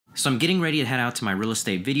So I'm getting ready to head out to my real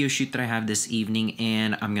estate video shoot that I have this evening,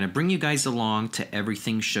 and I'm gonna bring you guys along to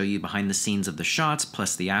everything, show you behind the scenes of the shots,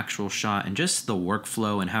 plus the actual shot, and just the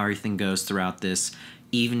workflow and how everything goes throughout this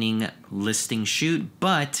evening listing shoot.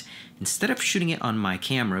 But instead of shooting it on my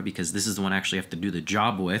camera, because this is the one I actually have to do the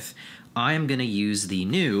job with, I am gonna use the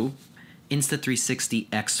new Insta360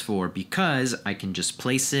 X4 because I can just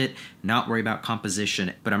place it, not worry about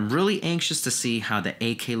composition. But I'm really anxious to see how the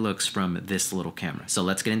AK looks from this little camera. So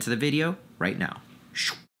let's get into the video right now.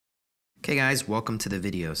 Okay guys, welcome to the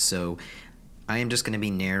video. So I am just going to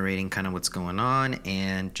be narrating kind of what's going on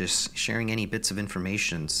and just sharing any bits of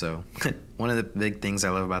information. So one of the big things I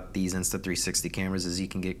love about these Insta360 cameras is you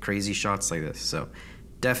can get crazy shots like this. So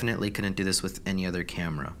definitely couldn't do this with any other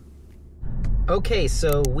camera. Okay,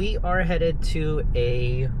 so we are headed to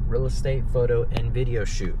a real estate photo and video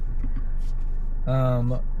shoot.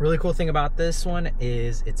 Really cool thing about this one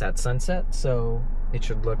is it's at sunset, so it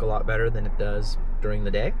should look a lot better than it does during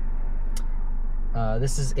the day.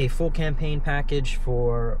 This is a full campaign package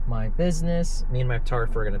for my business. Me and my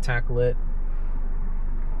photographer are going to tackle it.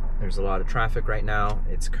 There's a lot of traffic right now.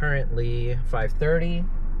 It's currently 5:30.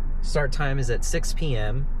 Start time is at 6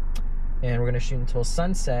 p.m. and we're going to shoot until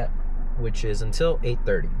sunset, which is until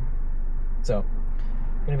 8:30. So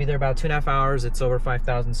gonna be there about 2.5 hours. It's over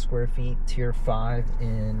 5,000 square feet, tier 5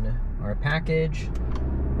 in our package.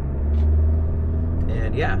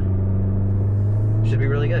 And yeah, should be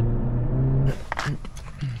really good.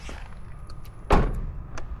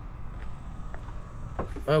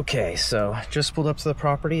 Okay, so just pulled up to the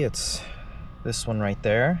property. It's this one right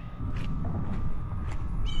there.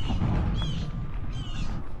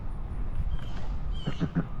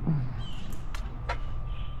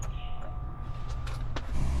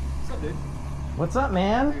 What's up,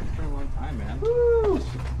 man? It's been a long time, man. Woo!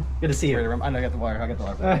 Good to see you. I know I got the wire. I got the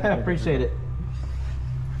wire. I appreciate it.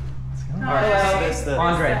 Hi. All right,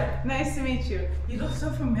 Andrei. Nice to meet you. You look so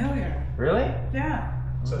familiar. Really? Yeah.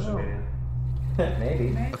 Social media.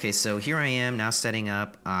 Maybe. Okay, so here I am now setting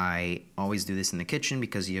up. I always do this in the kitchen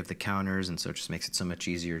because you have the counters, and so it just makes it so much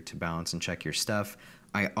easier to balance and check your stuff.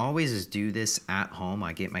 I always do this at home.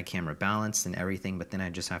 I get my camera balanced and everything, but then I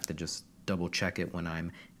just have to just double check it when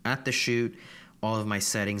I'm at the shoot. All of my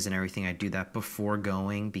settings and everything, I do that before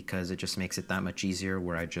going because it just makes it that much easier,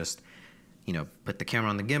 where I just, you know, put the camera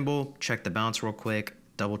on the gimbal, check the balance real quick,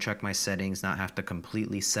 double check my settings, not have to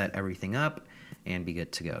completely set everything up, and be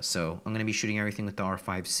good to go. So I'm going to be shooting everything with the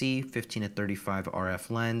R5C 15-35 RF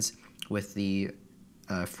lens with the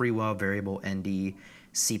Freewell variable ND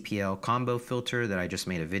CPL combo filter that I just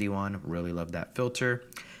made a video on. Really love that filter.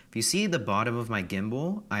 If you see the bottom of my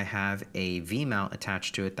gimbal, I have a V-mount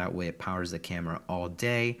attached to it. That way it powers the camera all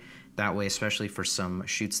day. That way, especially for some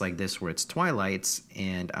shoots like this where it's twilights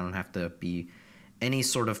and I don't have to be any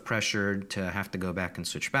sort of pressured to have to go back and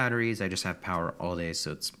switch batteries. I just have power all day,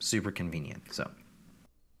 so it's super convenient. So,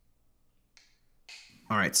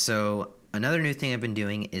 all right, so another new thing I've been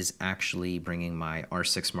doing is actually bringing my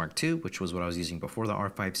R6 Mark II, which was what I was using before the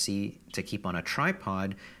R5C, to keep on a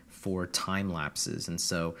tripod for time lapses. And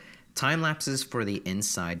so time lapses for the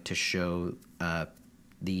inside to show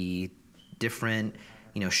the different,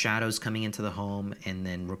 you know, shadows coming into the home, and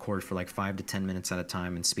then record for like 5 to 10 minutes at a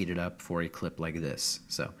time and speed it up for a clip like this.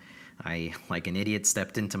 So I, like an idiot,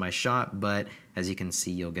 stepped into my shot, but as you can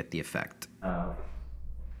see, you'll get the effect.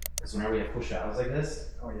 Because whenever we have cool shadows like this,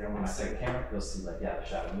 when I take the camera, you'll see like, yeah, the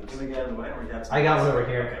shadow moves. I got one over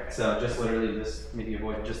here, okay. So just literally just maybe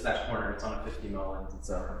avoid just that corner. It's on a 50 mil lens. It's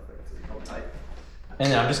perfect. It's tight.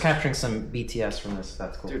 And then I'm just capturing some BTS from this.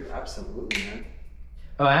 That's cool. Dude, absolutely, man.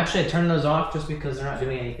 Oh, actually, I turned those off just because they're not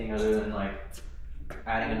doing anything other than like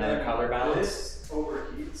adding another color balance. This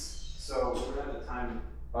overheats, so we're at the time.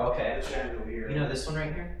 Okay. The chandelier. You know this one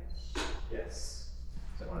right here? Yes.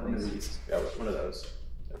 Is that one of these? Yeah, one of those.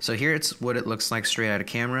 So here it's what it looks like straight out of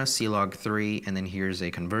camera, C-Log 3, and then here's a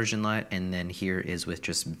conversion LUT, and then here is with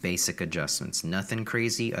just basic adjustments. Nothing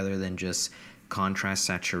crazy other than just contrast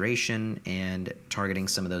saturation and targeting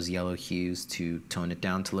some of those yellow hues to tone it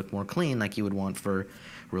down to look more clean like you would want for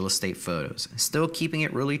real estate photos. Still keeping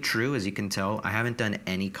it really true, as you can tell. I haven't done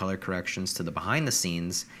any color corrections to the behind the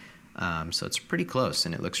scenes, so it's pretty close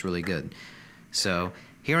and it looks really good. So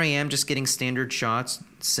here I am just getting standard shots,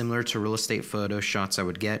 similar to real estate photo shots I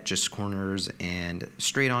would get, just corners and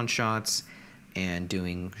straight on shots, and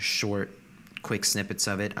doing short, quick snippets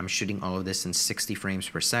of it. I'm shooting all of this in 60 frames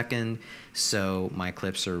per second, so my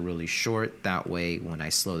clips are really short. That way, when I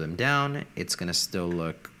slow them down, it's gonna still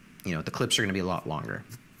look, you know, the clips are gonna be a lot longer.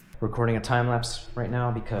 Recording a time lapse right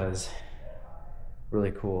now because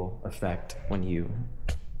really cool effect when you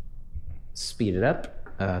speed it up.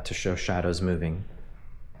 to show shadows moving.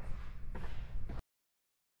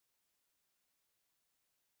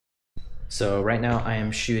 So right now I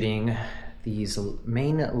am shooting these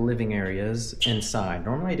main living areas inside.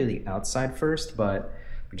 Normally I do the outside first, but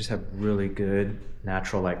we just have really good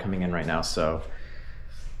natural light coming in right now. So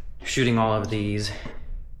shooting all of these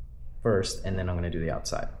first, and then I'm gonna do the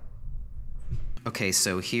outside. Okay,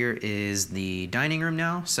 so here is the dining room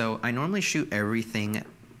now. So I normally shoot everything,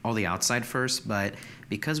 all the outside first, but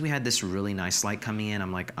because we had this really nice light coming in,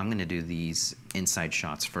 I'm like, I'm gonna do these inside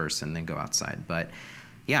shots first and then go outside. But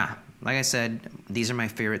yeah, like I said, these are my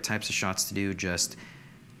favorite types of shots to do, just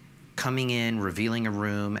coming in, revealing a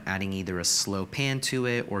room, adding either a slow pan to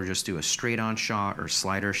it or just do a straight on shot or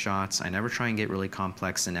slider shots. I never try and get really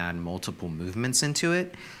complex and add multiple movements into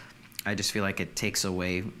it. I just feel like it takes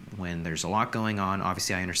away when there's a lot going on.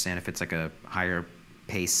 Obviously, I understand if it's like a higher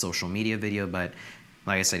paced social media video, but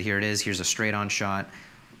like I said, here it is. Here's a straight on shot.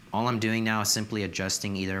 All I'm doing now is simply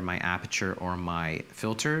adjusting either my aperture or my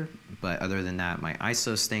filter, but other than that, my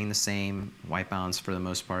ISO is staying the same, white balance for the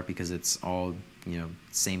most part because it's all, you know,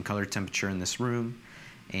 same color temperature in this room,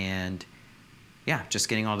 and yeah, just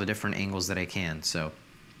getting all the different angles that I can. So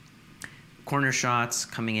corner shots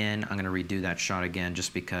coming in, I'm gonna redo that shot again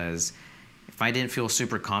just because if I didn't feel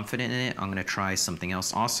super confident in it, I'm gonna try something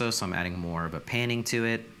else also, so I'm adding more of a panning to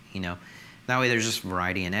it, you know. That way there's just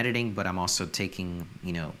variety in editing, but I'm also taking,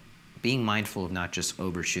 you know, being mindful of not just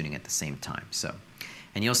overshooting at the same time. So,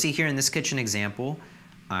 and you'll see here in this kitchen example,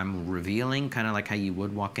 I'm revealing kind of like how you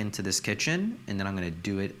would walk into this kitchen, and then I'm gonna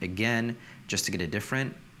do it again just to get a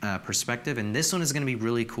different perspective. And this one is gonna be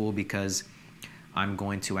really cool because I'm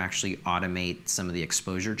going to actually automate some of the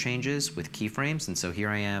exposure changes with keyframes. And so here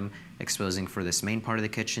I am exposing for this main part of the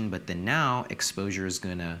kitchen, but then now exposure is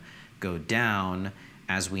gonna go down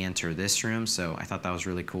as we enter this room. So I thought that was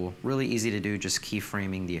really cool. Really easy to do, just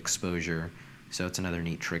keyframing the exposure. So it's another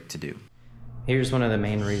neat trick to do. Here's one of the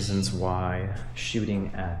main reasons why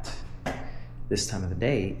shooting at this time of the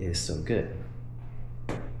day is so good.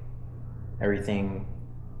 Everything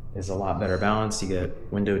is a lot better balanced. You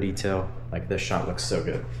get window detail. Like this shot looks so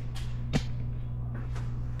good.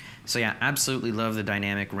 So yeah, absolutely love the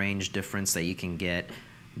dynamic range difference that you can get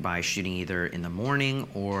by shooting either in the morning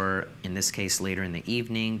or in this case later in the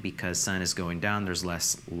evening, because sun is going down, there's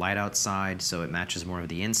less light outside, so it matches more of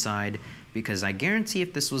the inside. Because I guarantee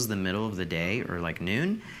if this was the middle of the day or like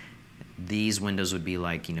noon, these windows would be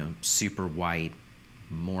like, you know, super white,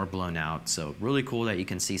 more blown out. So really cool that you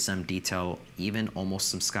can see some detail, even almost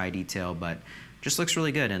some sky detail, but just looks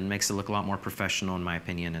really good and makes it look a lot more professional in my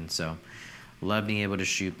opinion. And so love being able to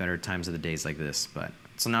shoot better times of the days like this, but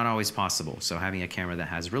it's not always possible. So having a camera that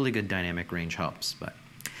has really good dynamic range helps. But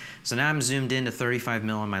so now I'm zoomed in to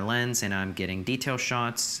 35mm on my lens and I'm getting detail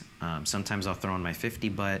shots. Sometimes I'll throw on my 50,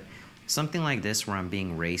 but something like this where I'm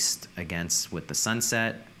being raced against with the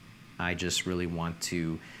sunset, I just really want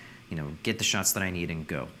to, you know, get the shots that I need and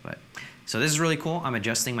go. But so this is really cool. I'm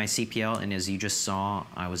adjusting my CPL, and as you just saw,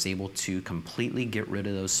 I was able to completely get rid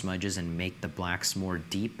of those smudges and make the blacks more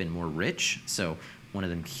deep and more rich. So one of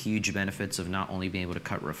the huge benefits of not only being able to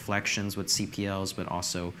cut reflections with CPLs, but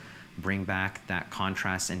also bring back that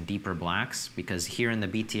contrast and deeper blacks, because here in the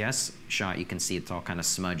BTS shot, you can see it's all kind of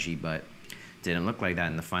smudgy, but didn't look like that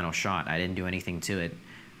in the final shot. I didn't do anything to it.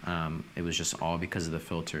 It was just all because of the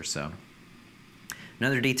filter. So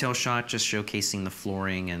another detail shot, just showcasing the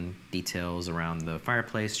flooring and details around the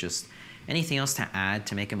fireplace, just anything else to add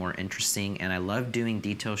to make it more interesting. And I love doing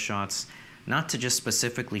detail shots, not to just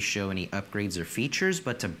specifically show any upgrades or features,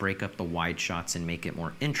 but to break up the wide shots and make it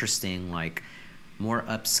more interesting, like more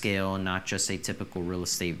upscale, not just a typical real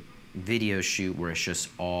estate video shoot where it's just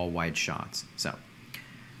all wide shots. So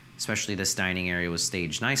especially this dining area was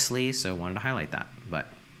staged nicely, so I wanted to highlight that. But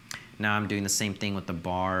now I'm doing the same thing with the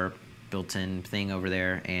bar built-in thing over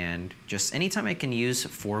there, and just anytime I can use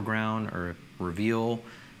foreground or reveal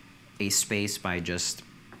a space by just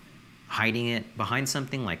hiding it behind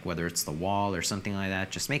something, like whether it's the wall or something like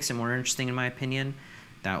that, just makes it more interesting in my opinion.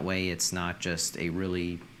 That way it's not just a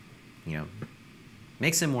really, you know,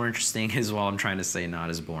 makes it more interesting is what I'm trying to say, not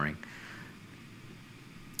as boring.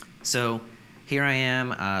 So here I am,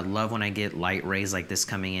 love when I get light rays like this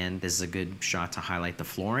coming in. This is a good shot to highlight the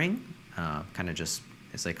flooring. Kind of just,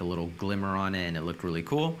 it's like a little glimmer on it and it looked really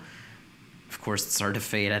cool. Of course, it started to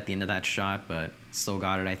fade at the end of that shot, but still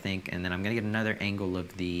got it, I think. And then I'm gonna get another angle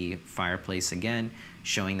of the fireplace again,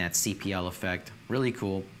 showing that CPL effect. Really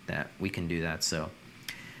cool that we can do that. So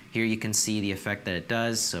here you can see the effect that it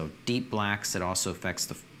does. So deep blacks, it also affects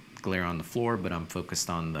the glare on the floor, but I'm focused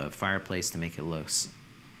on the fireplace to make it look,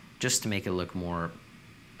 just to make it look more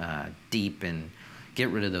deep and get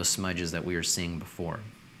rid of those smudges that we were seeing before.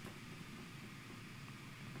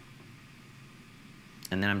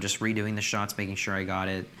 And then I'm just redoing the shots, making sure I got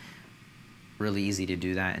it. Really easy to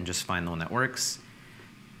do that and just find the one that works.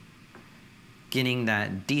 Getting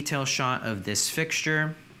that detail shot of this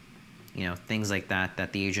fixture, you know, things like that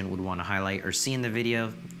that the agent would want to highlight or see in the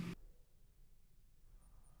video.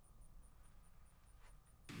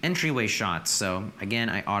 Entryway shots. So again,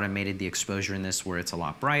 I automated the exposure in this where it's a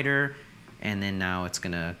lot brighter, and then now it's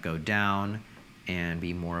gonna go down and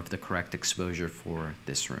be more of the correct exposure for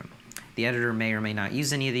this room. The editor may or may not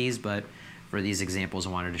use any of these, but for these examples, I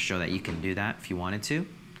wanted to show that you can do that if you wanted to.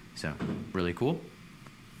 So really cool.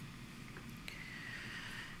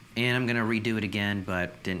 And I'm gonna redo it again,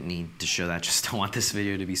 but didn't need to show that, just don't want this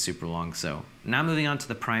video to be super long. So now moving on to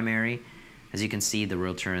the primary. As you can see, the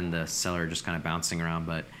realtor and the seller are just kind of bouncing around,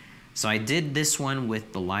 but so I did this one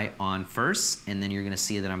with the light on first, and then you're gonna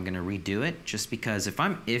see that I'm gonna redo it, just because if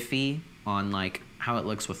I'm iffy on like how it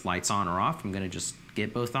looks with lights on or off, I'm gonna just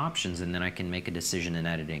get both options and then I can make a decision in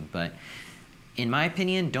editing. But in my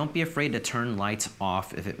opinion, don't be afraid to turn lights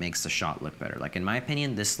off if it makes the shot look better. Like in my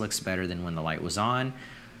opinion, this looks better than when the light was on.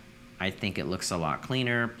 I think it looks a lot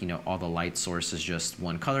cleaner. You know, all the light source is just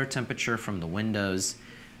one color temperature from the windows.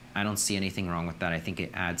 I don't see anything wrong with that. I think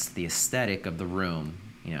it adds to the aesthetic of the room,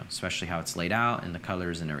 you know, especially how it's laid out and the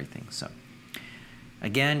colors and everything. So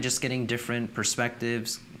again, just getting different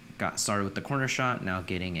perspectives. Got started with the corner shot, now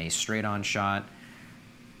getting a straight on shot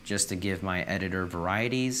just to give my editor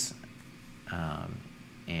varieties.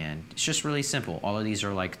 And it's just really simple. All of these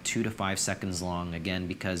are like 2 to 5 seconds long, again,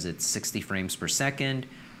 because it's 60 frames per second.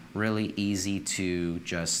 Really easy to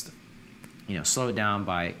just, you know, slow it down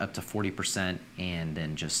by up to 40% and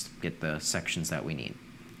then just get the sections that we need.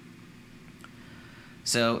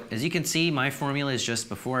 So as you can see, my formula is just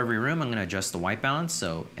before every room, I'm gonna adjust the white balance.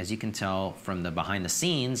 So as you can tell from the behind the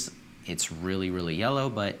scenes, it's really, really yellow,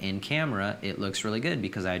 but in camera, it looks really good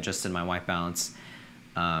because I adjusted my white balance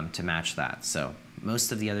to match that. So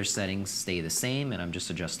most of the other settings stay the same and I'm just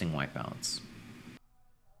adjusting white balance.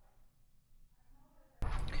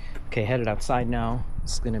 Okay, headed outside now.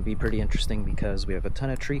 It's gonna be pretty interesting because we have a ton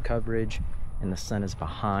of tree coverage and the sun is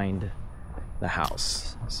behind the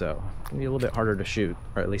house. So it's gonna be a little bit harder to shoot,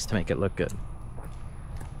 or at least to make it look good.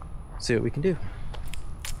 See what we can do.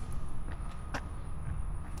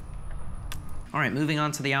 All right, moving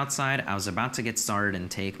on to the outside. I was about to get started and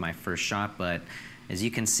take my first shot, but as you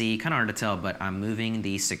can see, kind of hard to tell, but I'm moving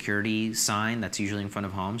the security sign that's usually in front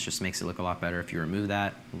of homes. Just makes it look a lot better if you remove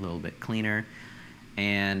that, a little bit cleaner.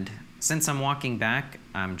 And since I'm walking back,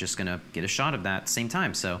 I'm just gonna get a shot of that at the same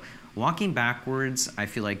time. So walking backwards, I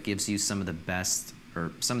feel like gives you some of the best,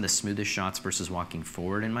 or some of the smoothest shots versus walking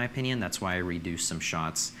forward, in my opinion. That's why I redo some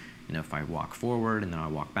shots. You know, if I walk forward and then I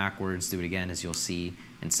walk backwards, do it again, as you'll see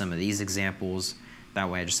in some of these examples. That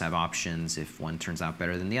way I just have options if one turns out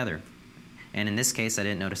better than the other. And in this case, I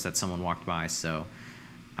didn't notice that someone walked by, so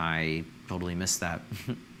I totally missed that.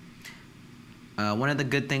 One of the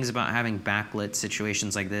good things about having backlit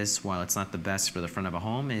situations like this, while it's not the best for the front of a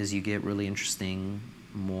home, is you get really interesting,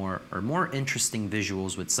 more interesting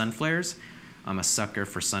visuals with sun flares. I'm a sucker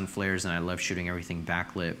for sun flares and I love shooting everything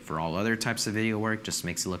backlit for all other types of video work. Just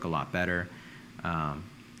makes it look a lot better. And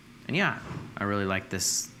yeah, I really like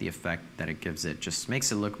this, the effect that it gives it. Just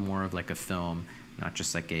makes it look more of like a film, not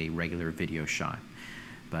just like a regular video shot.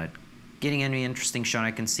 But getting any interesting shot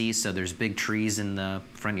I can see. So there's big trees in the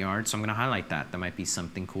front yard, so I'm gonna highlight that. That might be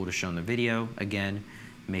something cool to show in the video. Again,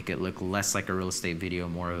 make it look less like a real estate video,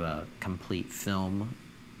 more of a complete film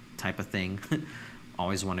type of thing.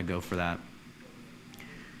 Always wanna go for that.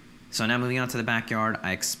 So now moving on to the backyard,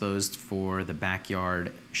 I exposed for the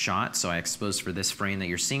backyard shot. So I exposed for this frame that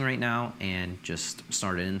you're seeing right now and just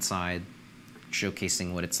started inside,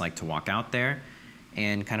 showcasing what it's like to walk out there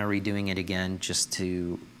and kind of redoing it again just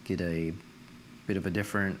to get a bit of a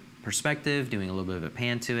different perspective, doing a little bit of a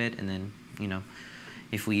pan to it, and then, you know,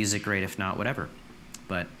 if we use it, great. If not, whatever.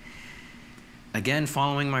 But again,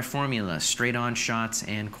 following my formula, straight on shots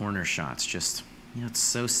and corner shots. Just, you know, it's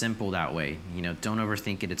so simple that way. You know, don't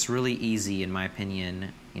overthink it. It's really easy, in my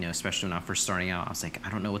opinion, you know, especially when I was first starting out. I was like, I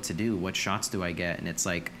don't know what to do. What shots do I get? And it's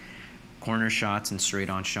like corner shots and straight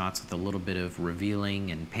on shots with a little bit of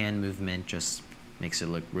revealing and pan movement just makes it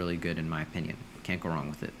look really good, in my opinion. Can't go wrong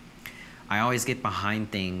with it. I always get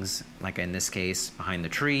behind things, like in this case, behind the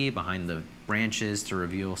tree, behind the branches to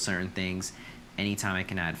reveal certain things. Anytime I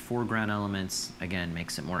can add foreground elements, again,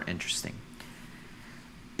 makes it more interesting.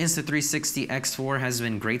 Insta360 X4 has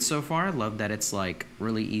been great so far. Love that it's like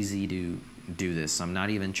really easy to do this. I'm not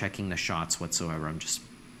even checking the shots whatsoever. I'm just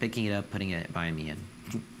picking it up, putting it by me, and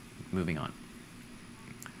moving on.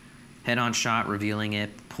 Head-on shot, revealing it,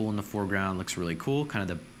 pool in the foreground, looks really cool. Kind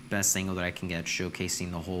of the best angle that I can get,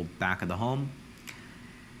 showcasing the whole back of the home.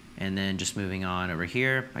 And then just moving on over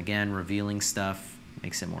here, again, revealing stuff,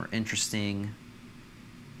 makes it more interesting.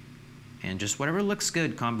 And just whatever looks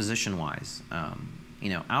good composition-wise. You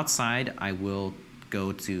know, outside, I will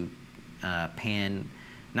go to pan,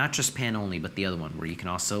 not just pan only, but the other one, where you can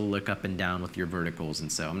also look up and down with your verticals,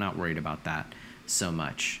 and so I'm not worried about that so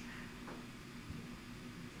much.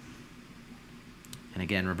 And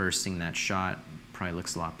again, reversing that shot probably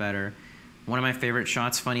looks a lot better. One of my favorite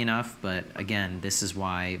shots, funny enough, but again, this is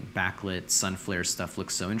why backlit sun flare stuff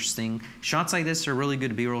looks so interesting. Shots like this are really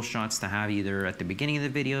good B-roll shots to have either at the beginning of the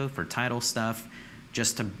video for title stuff,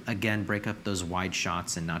 just to, again, break up those wide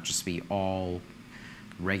shots and not just be all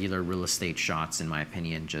regular real estate shots, in my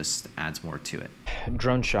opinion. Just adds more to it.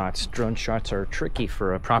 Drone shots. Drone shots are tricky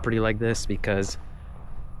for a property like this because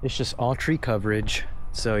it's just all tree coverage,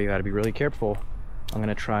 so you got to be really careful. I'm going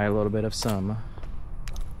to try a little bit of some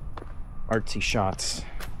artsy shots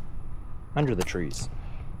under the trees,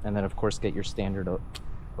 and then of course get your standard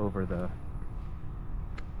over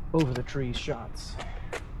the trees shots.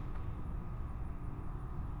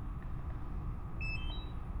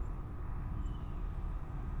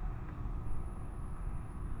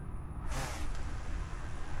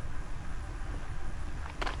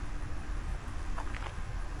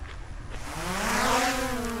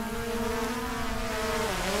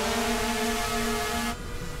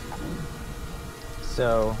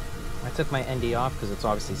 So I took my ND off because it's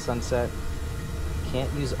obviously sunset.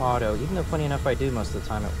 Can't use auto, even though funny enough I do most of the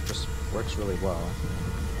time. It just works really well.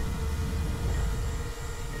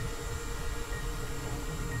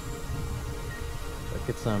 Let's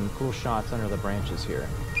get some cool shots under the branches here.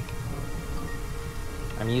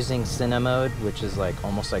 I'm using Cine mode, which is like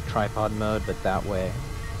almost like tripod mode, but that way.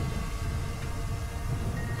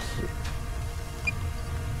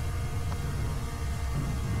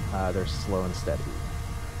 They're slow and steady.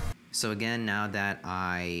 So again, now that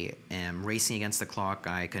I am racing against the clock,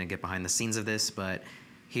 I couldn't get behind the scenes of this, but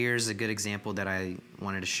here's a good example that I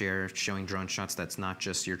wanted to share, showing drone shots that's not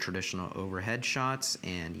just your traditional overhead shots.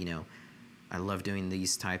 And you know, I love doing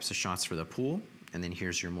these types of shots for the pool. And then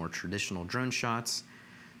here's your more traditional drone shots,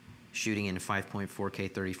 shooting in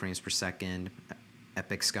 5.4K 30 frames per second.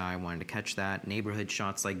 Epic sky, wanted to catch that. Neighborhood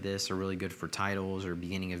shots like this are really good for titles or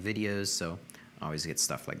beginning of videos, so I always get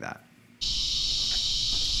stuff like that.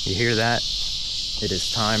 You hear that? It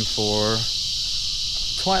is time for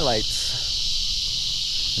Twilights.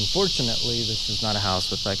 Unfortunately, this is not a house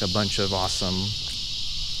with like a bunch of awesome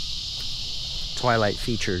Twilight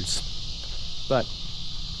features, but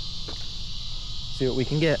see what we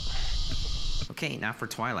can get. Okay, now for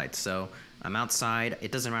Twilight. So I'm outside.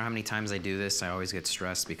 It doesn't matter how many times I do this, I always get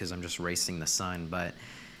stressed because I'm just racing the sun, but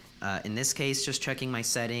in this case, just checking my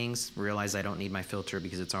settings, realize I don't need my filter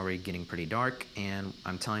because it's already getting pretty dark, and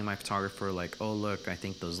I'm telling my photographer like, oh look, I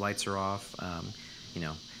think those lights are off. You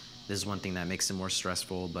know, this is one thing that makes it more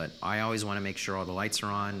stressful, but I always want to make sure all the lights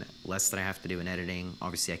are on, less that I have to do in editing.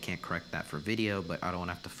 Obviously I can't correct that for video, but I don't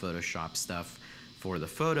want to have to Photoshop stuff for the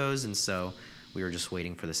photos, and so we were just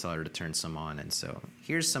waiting for the seller to turn some on. And so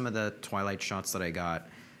here's some of the Twilight shots that I got.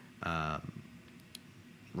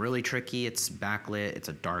 Really tricky. It's backlit, it's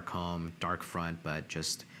a dark home, dark front, but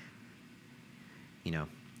just, you know,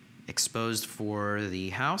 exposed for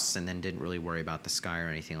the house, and then didn't really worry about the sky or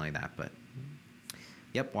anything like that. But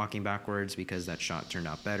yep, walking backwards because that shot turned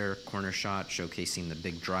out better. Corner shot showcasing the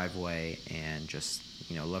big driveway, and just,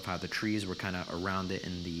 you know, love how the trees were kind of around it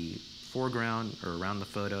in the foreground, or around the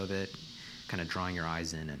photo of it, kind of drawing your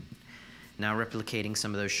eyes in. And now replicating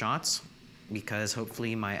some of those shots, because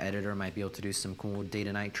hopefully my editor might be able to do some cool day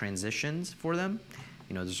to night transitions for them.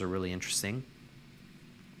 You know, those are really interesting.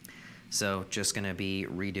 So just gonna be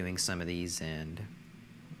redoing some of these, and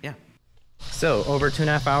yeah. So over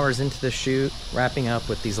 2.5 hours into the shoot, wrapping up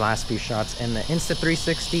with these last few shots, and the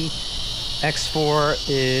Insta360 X4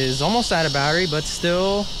 is almost out of battery, but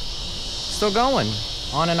still going.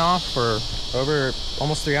 On and off for over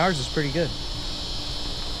almost 3 hours is pretty good.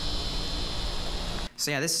 So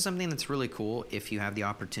yeah, this is something that's really cool. If you have the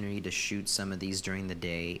opportunity to shoot some of these during the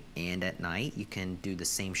day and at night, you can do the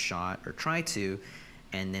same shot, or try to,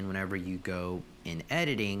 and then whenever you go in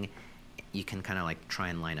editing, you can kind of like try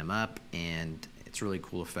and line them up, and it's a really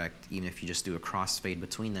cool effect, even if you just do a crossfade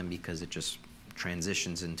between them, because it just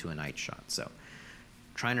transitions into a night shot. So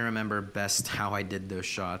trying to remember best how I did those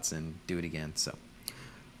shots and do it again. So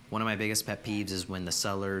one of my biggest pet peeves is when the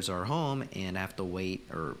sellers are home and I have to wait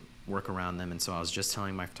or work around them, and so I was just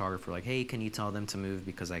telling my photographer like, hey, can you tell them to move,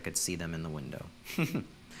 because I could see them in the window.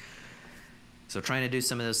 So trying to do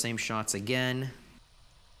some of those same shots again.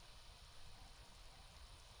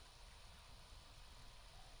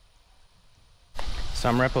 So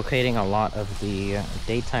I'm replicating a lot of the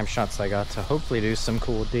daytime shots I got to hopefully do some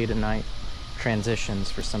cool day to night transitions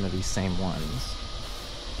for some of these same ones.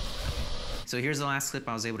 So here's the last clip.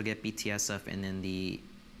 I was able to get BTS up and then the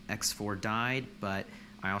X4 died, but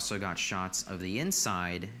I also got shots of the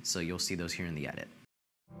inside, so you'll see those here in the edit.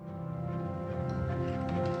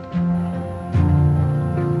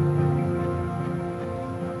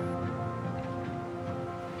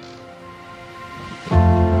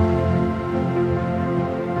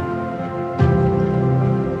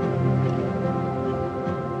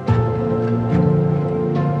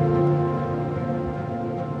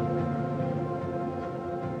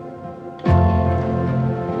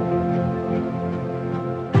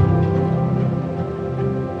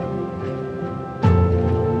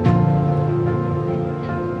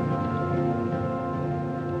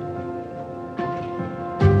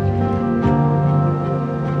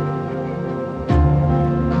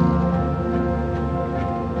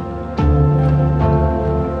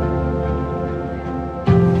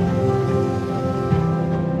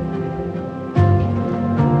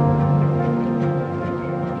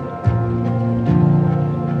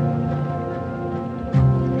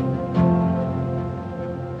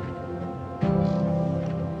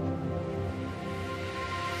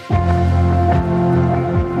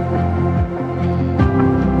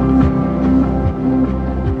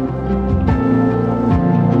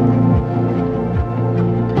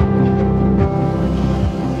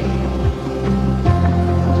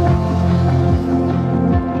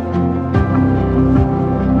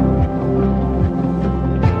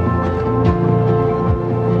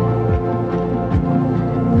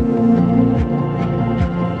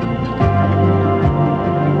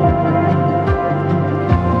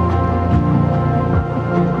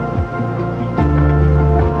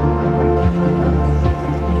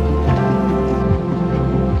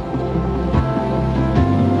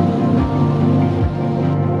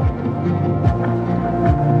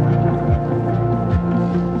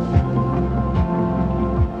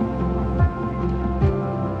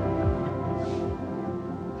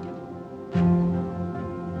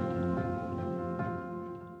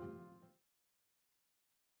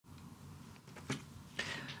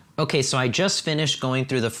 Okay, so I just finished going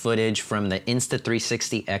through the footage from the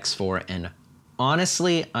Insta360 X4, and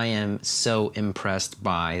honestly, I am so impressed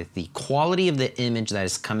by the quality of the image that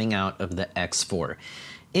is coming out of the X4.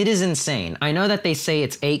 It is insane. I know that they say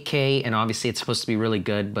it's 8K and obviously it's supposed to be really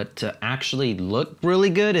good, but to actually look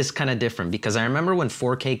really good is kind of different, because I remember when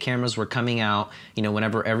 4K cameras were coming out, you know,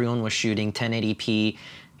 whenever everyone was shooting 1080p,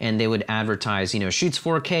 and they would advertise, you know, shoots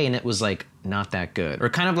 4K, and it was like not that good. Or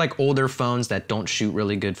kind of like older phones that don't shoot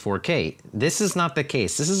really good 4K. This is not the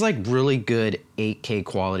case. This is like really good 8K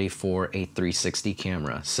quality for a 360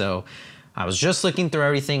 camera. So I was just looking through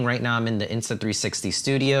everything. Right now I'm in the Insta360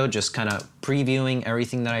 studio, just kind of previewing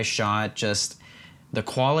everything that I shot. Just the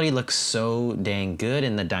quality looks so dang good,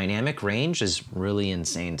 and the dynamic range is really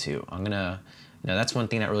insane too. No, that's one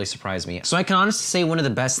thing that really surprised me. So I can honestly say one of the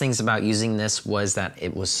best things about using this was that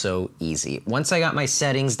it was so easy. Once I got my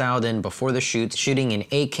settings dialed in before the shoot, shooting in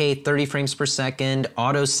 8K, 30 frames per second,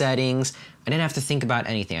 auto settings, I didn't have to think about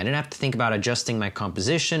anything. I didn't have to think about adjusting my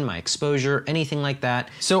composition, my exposure, anything like that.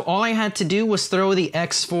 So all I had to do was throw the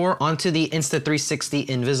X4 onto the Insta360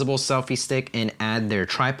 invisible selfie stick and add their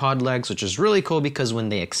tripod legs, which is really cool because when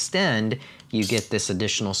they extend, you get this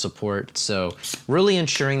additional support. So really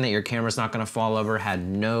ensuring that your camera's not gonna fall over. Had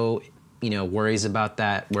no, worries about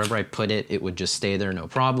that. Wherever I put it, it would just stay there, no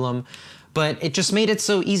problem. But it just made it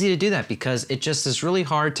so easy to do that, because it just is really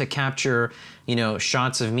hard to capture,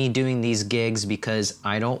 shots of me doing these gigs, because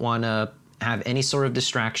I don't wanna have any sort of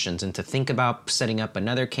distractions and to think about setting up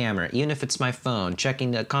another camera, even if it's my phone,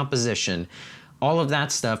 checking the composition, all of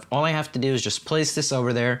that stuff. All I have to do is just place this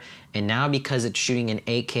over there, and now because it's shooting in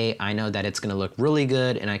 8K, I know that it's gonna look really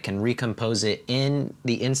good, and I can recompose it in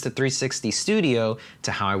the Insta360 Studio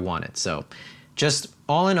to how I want it. So just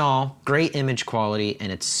all in all, great image quality,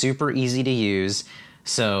 and it's super easy to use.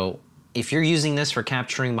 So if you're using this for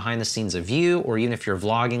capturing behind the scenes of you, or even if you're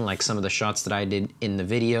vlogging like some of the shots that I did in the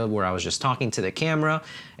video where I was just talking to the camera,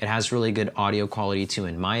 it has really good audio quality too,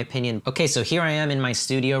 in my opinion. Okay, so here I am in my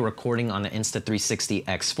studio recording on the Insta360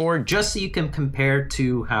 X4, just so you can compare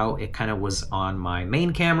to how it kind of was on my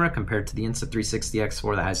main camera compared to the Insta360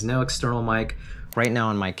 X4 that has no external mic. Right now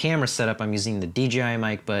on my camera setup, I'm using the DJI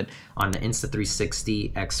mic, but on the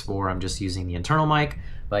Insta360 X4, I'm just using the internal mic.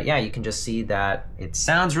 But yeah, you can just see that it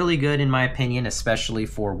sounds really good in my opinion, especially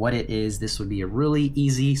for what it is. This would be a really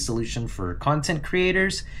easy solution for content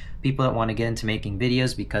creators, people that want to get into making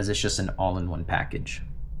videos, because it's just an all-in-one package.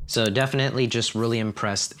 So definitely just really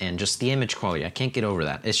impressed, and just the image quality, I can't get over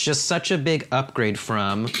that. It's just such a big upgrade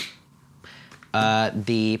from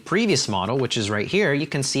the previous model, which is right here. You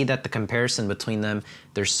can see that the comparison between them,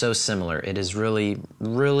 they're so similar. It is really,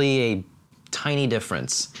 really a tiny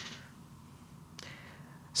difference.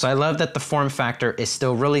 So I love that the form factor is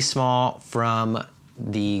still really small from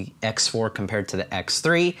the X4 compared to the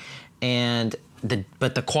X3,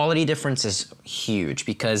 but the quality difference is huge,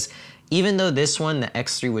 because even though this one, the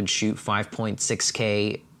X3 would shoot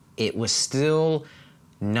 5.6K, it was still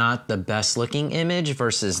not the best looking image,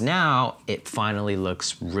 versus now it finally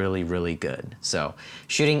looks really, really good. So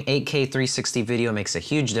shooting 8K 360 video makes a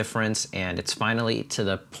huge difference, and it's finally to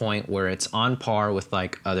the point where it's on par with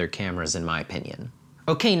like other cameras in my opinion.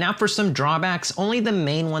 Okay, now for some drawbacks. Only the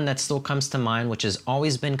main one that still comes to mind, which has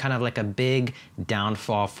always been kind of like a big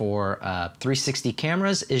downfall for 360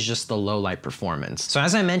 cameras, is just the low light performance. So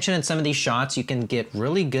as I mentioned, in some of these shots, you can get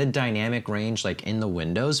really good dynamic range like in the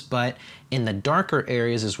windows, but in the darker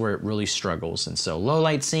areas is where it really struggles. And so low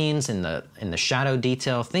light scenes, in the shadow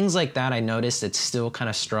detail, things like that, I noticed it still kind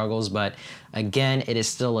of struggles, but again, it is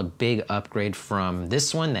still a big upgrade from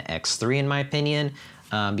this one, the X3 in my opinion.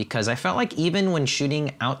 Because I felt like even when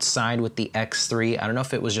shooting outside with the X3, I don't know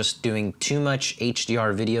if it was just doing too much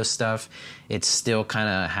HDR video stuff, it still kind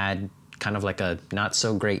of had kind of like a not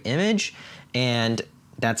so great image, and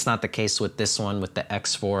that's not the case with this one with the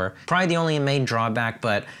X4. Probably the only main drawback,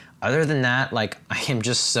 but other than that, like, I am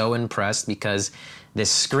just so impressed because this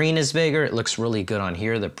screen is bigger, it looks really good on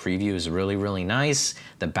here, the preview is really, really nice,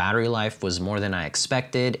 the battery life was more than I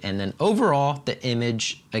expected, and then overall, the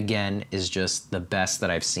image, again, is just the best that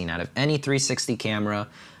I've seen out of any 360 camera.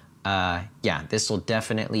 Yeah, this will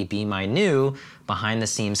definitely be my new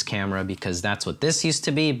behind-the-scenes camera, because that's what this used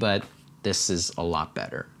to be, but this is a lot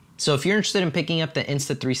better. So if you're interested in picking up the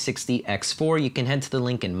Insta360 X4, you can head to the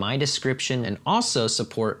link in my description and also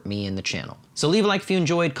support me in the channel. So leave a like if you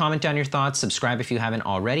enjoyed, comment down your thoughts, subscribe if you haven't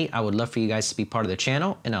already. I would love for you guys to be part of the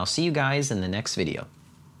channel, and I'll see you guys in the next video.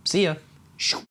 See ya.